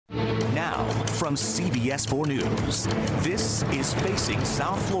Now, from CBS 4 News, this is Facing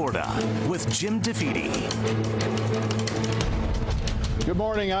South Florida with Jim DeFede. Good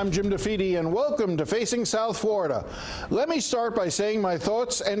morning, I'm Jim DeFede, and welcome to Facing South Florida. Let me start by saying my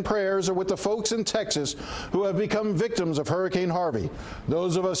thoughts and prayers are with the folks in Texas who have become victims of Hurricane Harvey.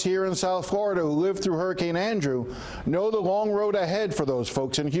 Those of us here in South Florida who lived through Hurricane Andrew know the long road ahead for those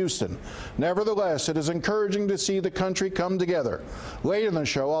folks in Houston. Nevertheless, it is encouraging to see the country come together. Later in the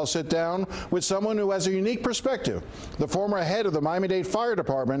show, I'll sit down with someone who has a unique perspective, the former head of the Miami-Dade Fire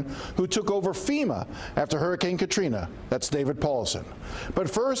Department who took over FEMA after Hurricane Katrina. That's David Paulson. But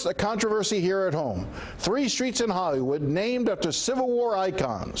first, a controversy here at home. 3 streets in Hollywood named after Civil War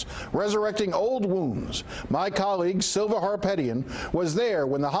icons, resurrecting old wounds. My colleague, Silva Harpetian, was there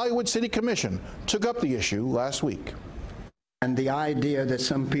when the Hollywood City Commission took up the issue last week. And the idea that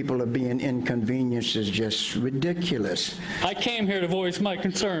some people are being inconvenienced is just ridiculous. I came here to voice my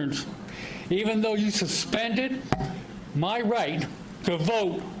concerns, even though you suspended my right to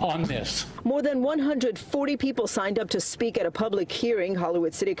vote on this. More than 140 people signed up to speak at a public hearing.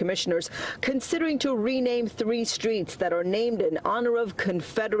 Hollywood City Commissioners considering to rename 3 streets that are named in honor of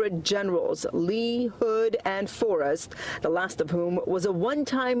Confederate generals Lee, Hood, and Forrest, the last of whom was a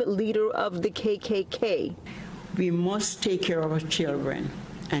one-time leader of the KKK. We must take care of our children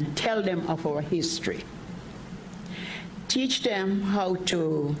and tell them of our history. Teach them how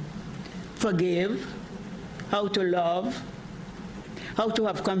to forgive, how to love, how to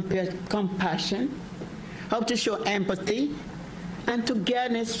have compassion, how to show empathy, and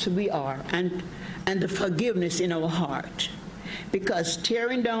togetherness we are, and the forgiveness in our heart. Because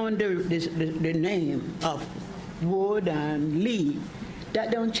tearing down the name of Wood and Lee, that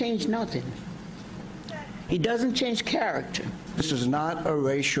don't change nothing. It doesn't change character. This is not a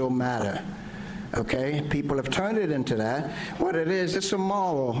racial matter. Okay, people have turned it into that. What it is, it's a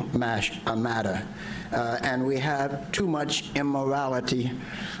moral matter. And we have too much immorality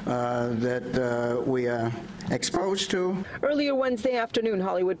that we are exposed to. Earlier Wednesday afternoon,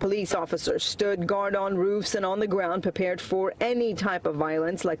 Hollywood police officers stood guard on roofs and on the ground, prepared for any type of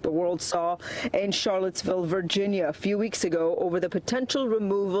violence like the world saw in Charlottesville, Virginia a few weeks ago over the potential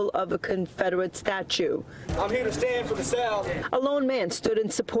removal of a Confederate statue. I'm here to stand for the South. A lone man stood in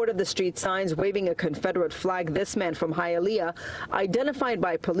support of the street signs, waving a Confederate flag. This man from Hialeah, identified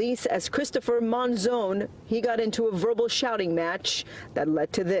by police as Christopher Monzone, he got into a verbal shouting match that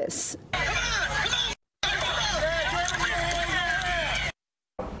led to this.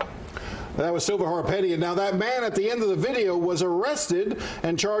 That was Silva Harpetian. Now, that man at the end of the video was arrested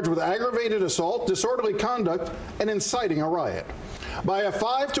and charged with aggravated assault, disorderly conduct, and inciting a riot. By a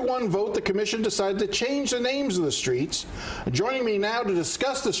 5-to-1 vote, the commission decided to change the names of the streets. Joining me now to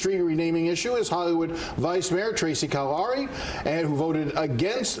discuss the street renaming issue is Hollywood Vice Mayor Traci Callari, who voted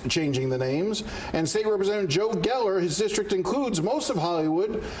against changing the names, and State Representative Joe Geller. His district includes most of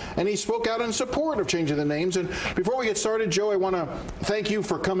Hollywood, and he spoke out in support of changing the names. And before we get started, Joe, I want to thank you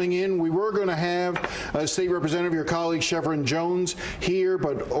for coming in. We were going to have State Representative, your colleague Chevron Jones, here,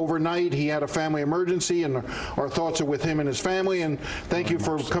 but overnight he had a family emergency, and our thoughts are with him and his family. And thank you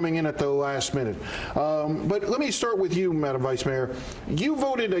for coming in at the last minute. But let me start with you, Madam Vice Mayor. You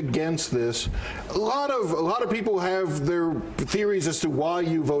voted against this. A lot of people have their theories as to why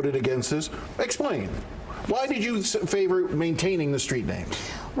you voted against this. Explain. Why did you favor maintaining the street names?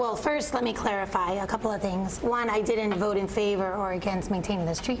 Well, first, let me clarify a couple of things. One, I didn't vote in favor or against maintaining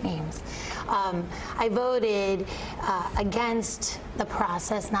the street names. I voted against the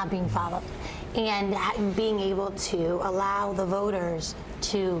process not being followed and being able to allow the voters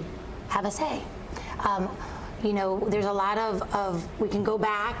to have a say. You know, there's a lot of we can go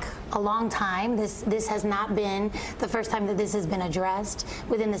back a long time. This has not been the first time that this has been addressed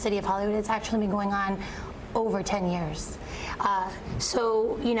within the city of Hollywood. It's actually been going on over 10 years.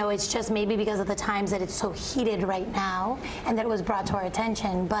 So, you know, it's just maybe because of the times that it's so heated right now and that it was brought to our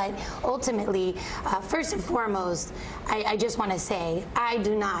attention. But ultimately, first and foremost, I just want to say I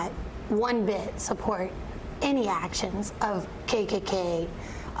do not one bit support any actions of KKK,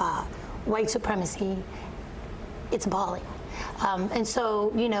 white supremacy. It's appalling. And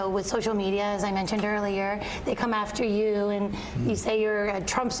so, you know, with social media, as I mentioned earlier, they come after you and you say you're a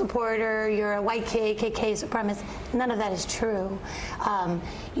Trump supporter, you're a white KKK supremacist. None of that is true.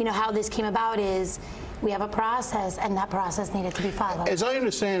 You know, how this came about is we have a process, and that process needed to be followed. As I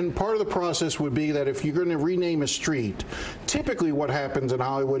understand, part of the process would be that if you're going to rename a street, typically what happens in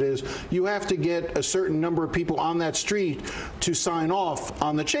Hollywood is you have to get a certain number of people on that street to sign off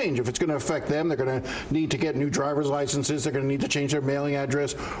on the change. If it's going to affect them, they're going to need to get new driver's licenses, they're going to need to change their mailing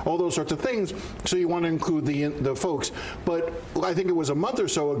address, all those sorts of things. So you want to include the folks. But I think it was a month or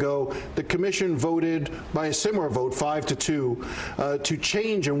so ago, the commission voted by a similar vote, 5-2, to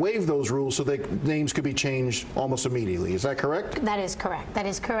change and waive those rules so that names could be changed almost immediately. Is that correct? That is correct. That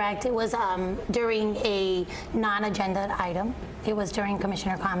is correct. It was during a non-agenda item. It was during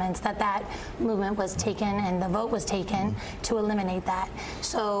commissioner comments that movement was taken and the vote was taken to eliminate that.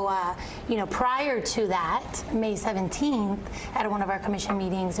 So, you know, prior to that, May 17th, at one of our commission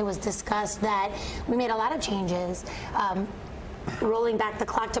meetings, it was discussed that we made a lot of changes. Rolling back the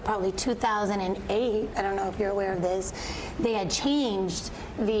clock to probably 2008, I don't know if you're aware of this, they had changed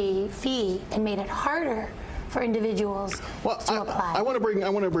the fee and made it harder for individuals to apply. I want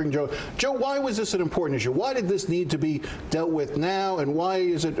to bring Joe. Joe, why was this an important issue? Why did this need to be dealt with now, and why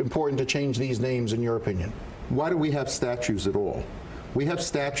is it important to change these names, in your opinion? Why do we have statues at all? We have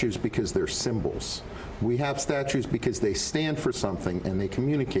statues because they're symbols. We have statues because they stand for something and they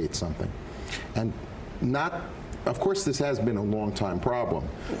communicate something. And of course, this has been a long-time problem,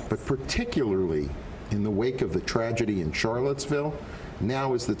 but particularly in the wake of the tragedy in Charlottesville,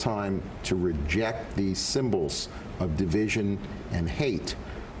 now is the time to reject these symbols of division and hate.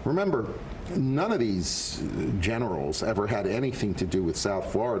 Remember, none of these generals ever had anything to do with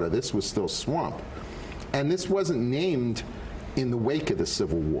South Florida. This was still swamp. And this wasn't named in the wake of the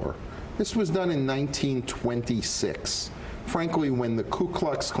Civil War. This was done in 1926. Frankly, when the Ku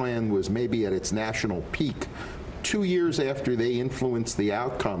Klux Klan was maybe at its national peak, 2 years after they influenced the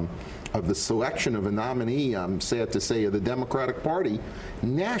outcome of the selection of a nominee, I'm sad to say, of the Democratic Party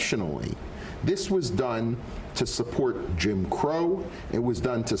nationally. This was done to support Jim Crow. It was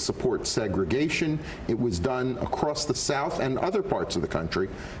done to support segregation. It was done across the South and other parts of the country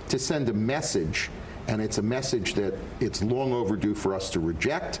to send a message, and it's a message that it's long overdue for us to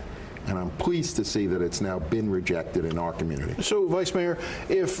reject. And I'm pleased to see that it's now been rejected in our community. So, Vice Mayor,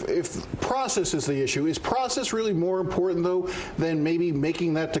 if process is the issue, is process really more important, though, than maybe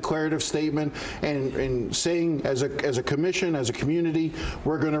making that declarative statement and saying, as a commission, as a community,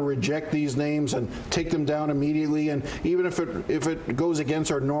 we're going to reject these names and take them down immediately? And even if it goes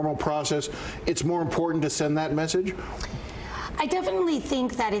against our normal process, it's more important to send that message? I definitely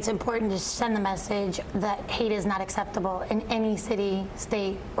think that it's important to send the message that hate is not acceptable in any city,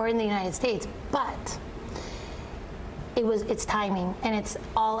 state, or in the United States, but it's timing, and it's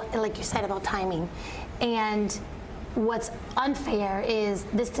all, like you said, about timing. And what's unfair is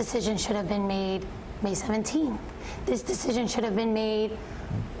this decision should have been made May 17th. This decision should have been made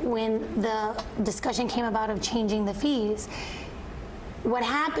when the discussion came about of changing the fees. What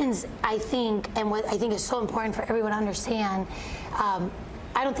happens, I think, and what I think is so important for everyone to understand,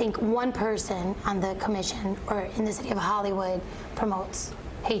 I don't think one person on the commission or in the city of Hollywood promotes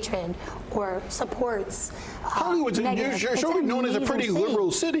hatred or supports Hollywood's you're known as a pretty liberal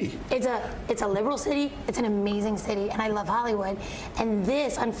city. It's a liberal city. It's an amazing city, and I love Hollywood. And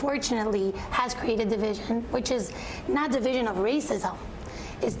this, unfortunately, has created division, which is not division of racism.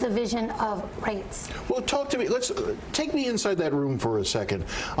 It's the vision of rights. Well, talk to me. Take me inside that room for a second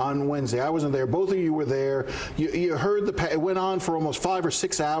on Wednesday. I wasn't there. Both of you were there. You heard it went on for almost 5 or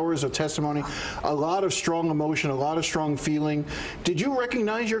 6 hours of testimony. A lot of strong emotion, a lot of strong feeling. Did you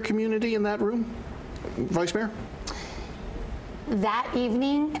recognize your community in that room, Vice Mayor? That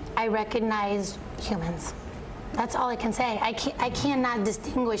evening, I recognized humans. That's all I can say. I cannot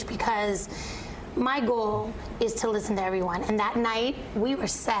distinguish, because my goal is to listen to everyone. And that night, we were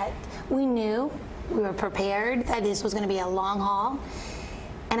set. We knew, we were prepared that this was going to be a long haul.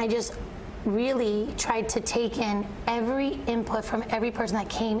 And I just really tried to take in every input from every person that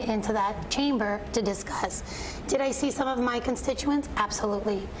came into that chamber to discuss. Did I see some of my constituents?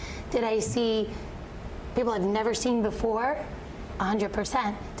 Absolutely. Did I see people I've never seen before?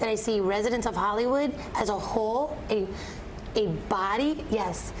 100%. Did I see residents of Hollywood as a whole, a body?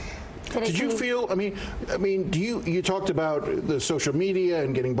 Yes. Did you feel, I mean, you talked about the social media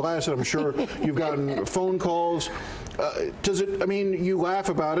and getting blasted. I'm sure you've gotten phone calls. Does it, I mean, you laugh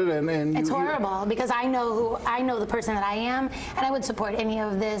about it and it's horrible, because I know the person that I am, and I would support any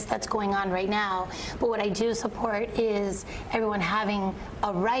of this that's going on right now. But what I do support is everyone having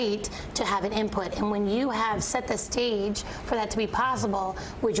a right to have an input. And when you have set the stage for that to be possible,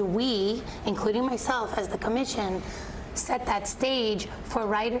 which we, including myself as the commission, set that stage for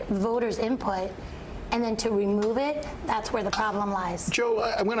voters' input, and then to remove it, that's where the problem lies. Joe,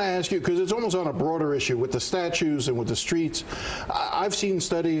 I'm going to ask you, because it's almost on a broader issue with the statues and with the streets. I've seen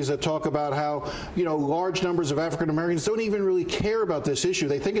studies that talk about how, you know, large numbers of African Americans don't even really care about this issue.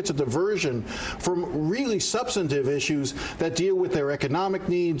 They think it's a diversion from really substantive issues that deal with their economic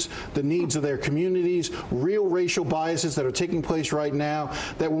needs, the needs of their communities, real racial biases that are taking place right now,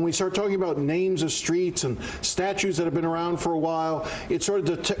 that when we start talking about names of streets and statues that have been around for a while, it sort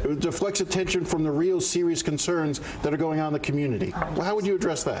of deflects attention from the real serious concerns that are going on in the community. Well, how would you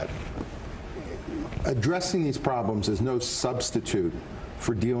address that? Addressing these problems is no substitute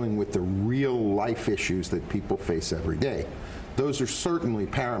for dealing with the real life issues that people face every day. Those are certainly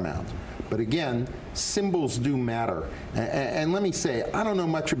paramount. But again, symbols do matter. And let me say, I don't know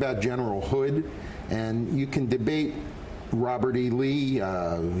much about General Hood, and you can debate Robert E. Lee. He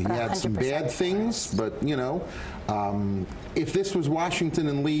had some bad things, but you know, if this was Washington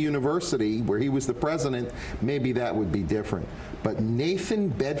and Lee University, where he was the president, maybe that would be different. But Nathan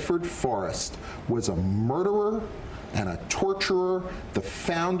Bedford Forrest was a murderer and a torturer, the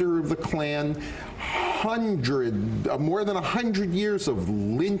founder of the Klan, more than 100 years of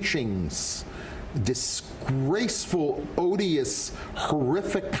lynchings, disgraceful, odious,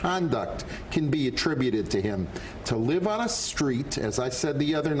 horrific conduct can be attributed to him. To live on a street, as I said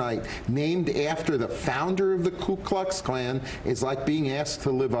the other night, named after the founder of the Ku Klux Klan is like being asked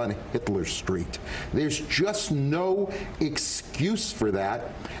to live on Hitler Street. There's just no excuse for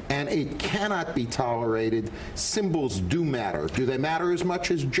that, and it cannot be tolerated. Symbols do matter. Do they matter as much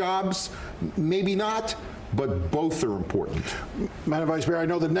as jobs? Maybe not. But both are important. Madam Vice Mayor, I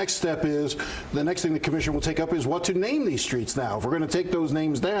know the next step is, the next thing the Commission will take up is what to name these streets now, if we're going to take those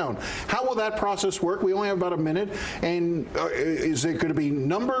names down. How will that process work? We only have about a minute. And is it going to be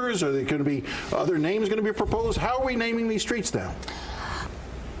numbers? Are there going to be other names going to be proposed? How are we naming these streets now?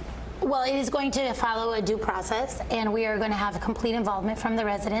 Well, it is going to follow a due process, and we are going to have complete involvement from the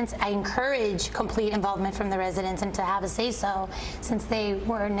residents. I encourage complete involvement from the residents and to have a say-so, since they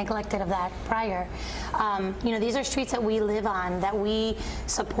were neglected of that prior. You know, these are streets that we live on, that we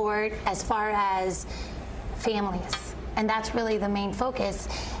support as far as families, and that's really the main focus.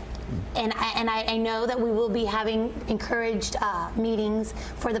 And I know that we will be having encouraged meetings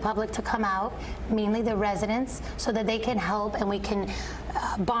for the public to come out, mainly the residents, so that they can help and we can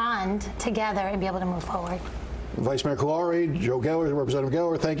bond together and be able to move forward. Vice Mayor Callari, Joe Geller, Representative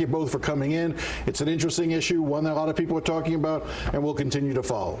Geller, thank you both for coming in. It's an interesting issue, one that a lot of people are talking about, and we'll continue to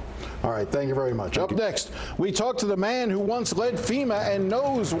follow. All right, thank you very much. Up next, we talk to the man who once led FEMA and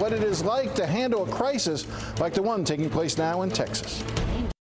knows what it is like to handle a crisis like the one taking place now in Texas.